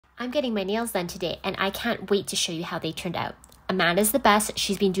I'm getting my nails done today and I can't wait to show you how they turned out. Amanda's the best.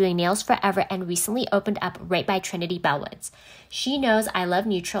 She's been doing nails forever and recently opened up right by Trinity Bellwoods. She knows I love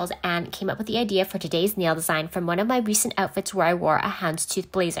neutrals and came up with the idea for today's nail design from one of my recent outfits where I wore a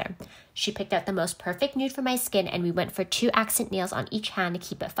houndstooth blazer. She picked out the most perfect nude for my skin and we went for 2 accent nails on each hand to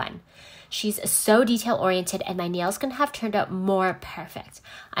keep it fun. She's so detail-oriented and my nails couldn't have turned out more perfect.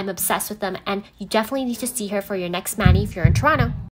 I'm obsessed with them and you definitely need to see her for your next mani if you're in Toronto.